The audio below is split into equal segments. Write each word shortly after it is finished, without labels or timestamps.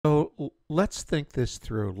Let's think this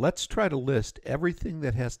through. Let's try to list everything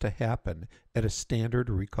that has to happen at a standard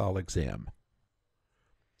recall exam.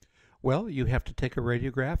 Well, you have to take a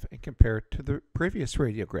radiograph and compare it to the previous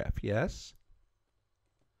radiograph, yes?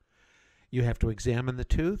 You have to examine the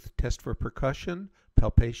tooth, test for percussion,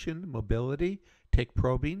 palpation, mobility, take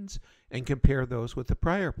probings, and compare those with the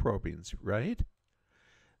prior probings, right?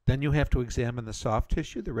 Then you have to examine the soft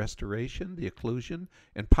tissue, the restoration, the occlusion,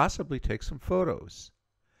 and possibly take some photos.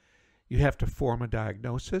 You have to form a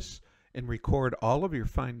diagnosis and record all of your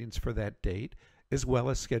findings for that date, as well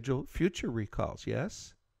as schedule future recalls,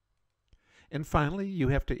 yes? And finally, you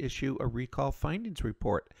have to issue a recall findings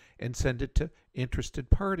report and send it to interested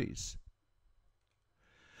parties.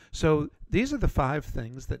 So these are the 5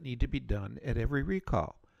 things that need to be done at every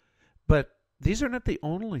recall. But these are not the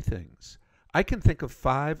only things. I can think of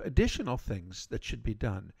 5 additional things that should be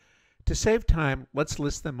done. To save time, let's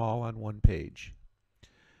list them all on one page.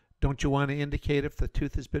 Don't you want to indicate if the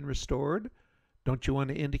tooth has been restored? Don't you want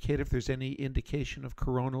to indicate if there's any indication of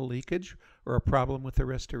coronal leakage or a problem with the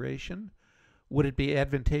restoration? Would it be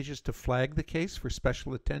advantageous to flag the case for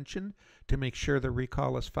special attention to make sure the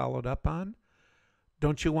recall is followed up on?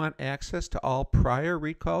 Don't you want access to all prior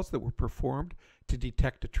recalls that were performed to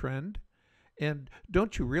detect a trend? And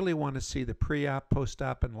don't you really want to see the pre-op,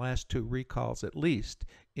 post-op, and last 2 recalls at least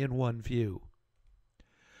in one view?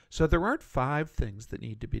 So there aren't 5 things that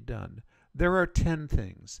need to be done. There are 10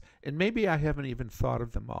 things, and maybe I haven't even thought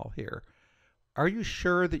of them all here. Are you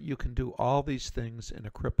sure that you can do all these things in a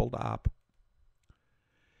crippled op?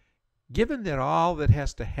 Given that all that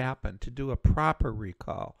has to happen to do a proper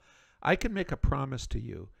recall, I can make a promise to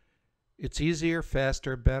you. It's easier,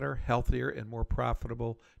 faster, better, healthier, and more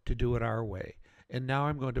profitable to do it our way. And now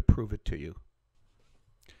I'm going to prove it to you.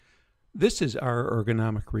 This is our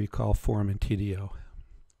ergonomic recall form in TDO.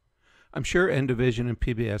 I'm sure Endovision and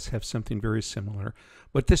PBS have something very similar,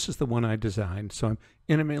 but this is the one I designed, so I'm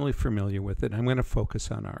intimately familiar with it. I'm going to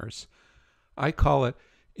focus on ours. I call it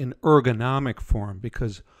an ergonomic form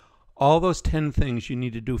because all those 10 things you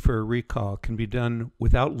need to do for a recall can be done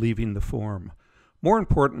without leaving the form. More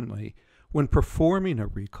importantly, when performing a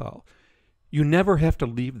recall, you never have to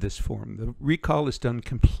leave this form. The recall is done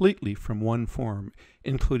completely from one form,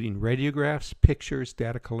 including radiographs, pictures,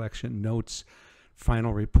 data collection, notes,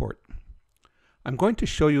 final report. I'm going to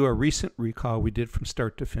show you a recent recall we did from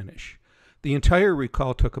start to finish. The entire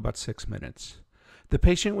recall took about 6 minutes. The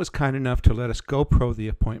patient was kind enough to let us GoPro the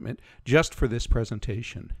appointment just for this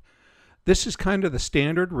presentation. This is kind of the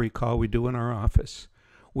standard recall we do in our office.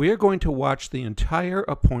 We are going to watch the entire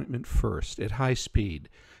appointment first at high speed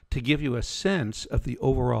to give you a sense of the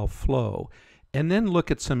overall flow, and then look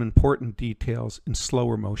at some important details in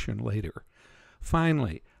slower motion later.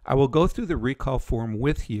 Finally, I will go through the recall form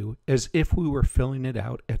with you as if we were filling it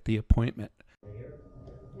out at the appointment. Yes,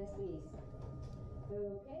 please. Okay,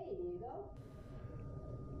 here you go.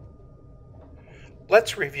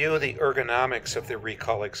 Let's review the ergonomics of the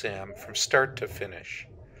recall exam from start to finish.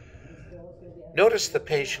 Notice the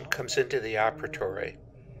patient comes into the operatory,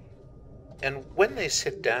 and when they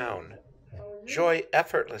sit down, Joy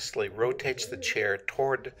effortlessly rotates the chair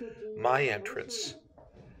toward my entrance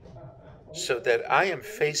so that I am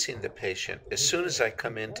facing the patient as soon as I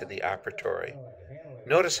come into the operatory.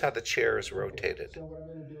 Notice how the chair is rotated.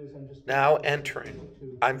 Now entering,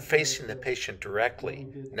 I'm facing the patient directly,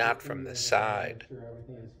 not from the side.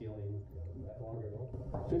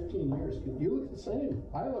 15 years. You look the same.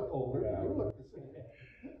 I look older. You look the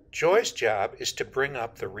same. Joy's job is to bring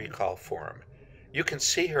up the recall form. You can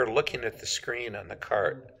see her looking at the screen on the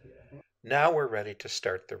cart. Now we're ready to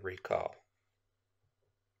start the recall.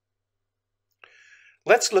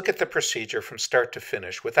 Let's look at the procedure from start to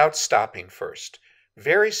finish without stopping first.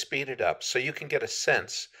 Very speeded up so you can get a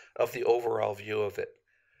sense of the overall view of it.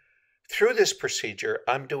 Through this procedure,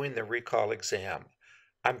 I'm doing the recall exam.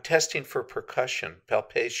 I'm testing for percussion,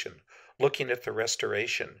 palpation, looking at the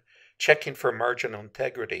restoration, checking for marginal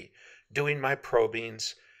integrity, doing my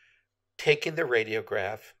probings, taking the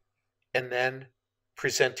radiograph, and then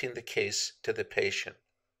presenting the case to the patient.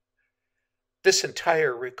 This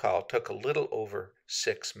entire recall took a little over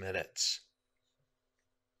 6 minutes.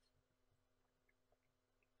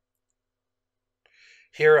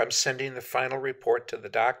 Here I'm sending the final report to the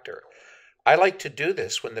doctor. I like to do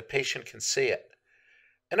this when the patient can see it.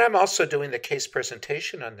 And I'm also doing the case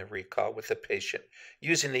presentation on the recall with the patient,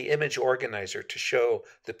 using the image organizer to show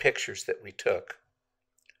the pictures that we took.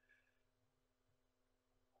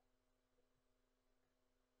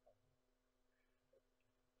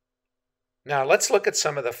 Now let's look at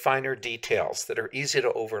some of the finer details that are easy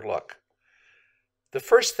to overlook. The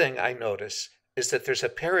first thing I notice is that there's a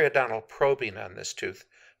periodontal probing on this tooth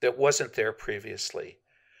that wasn't there previously.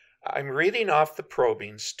 I'm reading off the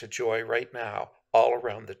probings to Joy right now, all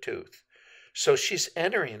around the tooth. So she's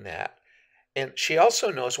entering that. And she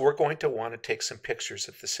also knows we're going to want to take some pictures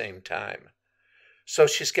at the same time. So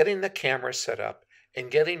she's getting the camera set up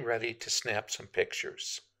and getting ready to snap some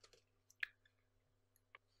pictures.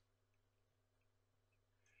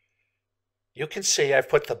 You can see I've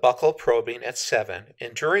put the buccal probing at 7,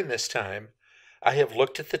 and during this time, I have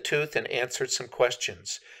looked at the tooth and answered some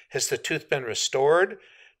questions. Has the tooth been restored?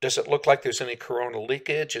 Does it look like there's any coronal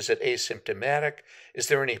leakage? Is it asymptomatic? Is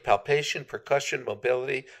there any palpation, percussion,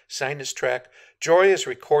 mobility, sinus tract? Joy is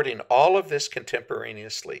recording all of this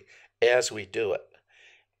contemporaneously as we do it.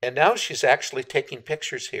 And now she's actually taking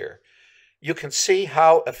pictures here. You can see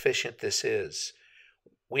how efficient this is.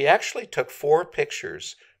 We actually took 4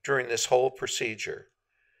 pictures during this whole procedure.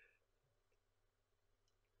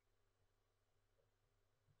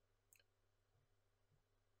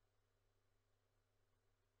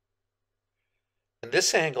 And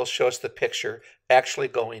this angle shows the picture actually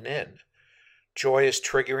going in. Joy is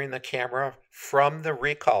triggering the camera from the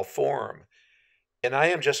recall form, and I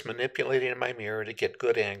am just manipulating my mirror to get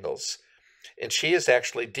good angles. And she is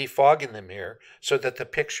actually defogging the mirror so that the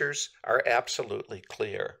pictures are absolutely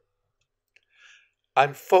clear.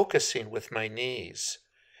 I'm focusing with my knees.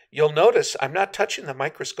 You'll notice I'm not touching the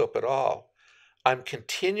microscope at all. I'm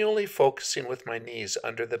continually focusing with my knees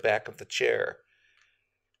under the back of the chair.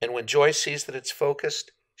 And when Joy sees that it's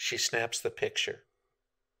focused, she snaps the picture.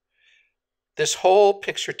 This whole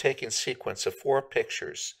picture-taking sequence of 4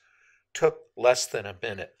 pictures took less than a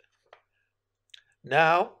minute.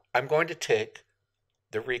 Now I'm going to take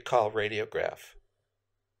the recall radiograph.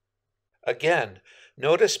 Again,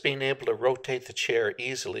 notice being able to rotate the chair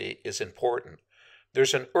easily is important.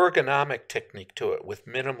 There's an ergonomic technique to it with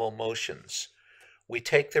minimal motions. We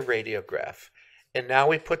take the radiograph, and now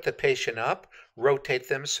we put the patient up, rotate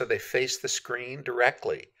them so they face the screen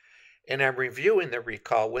directly. And I'm reviewing the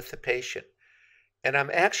recall with the patient. And I'm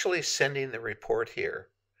actually sending the report here.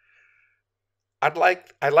 I'd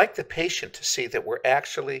like the patient to see that we're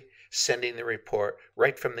actually sending the report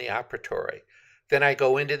right from the operatory. Then I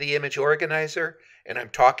go into the image organizer and I'm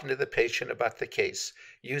talking to the patient about the case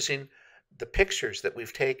using the pictures that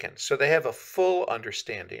we've taken so they have a full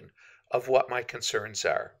understanding of what my concerns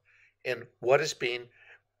are and what is being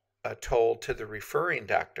told to the referring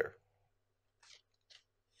doctor.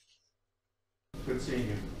 Good seeing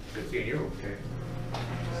you. Good seeing you. Okay.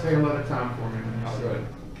 Say hello to Tom for me. Oh, good.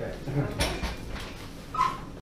 Okay.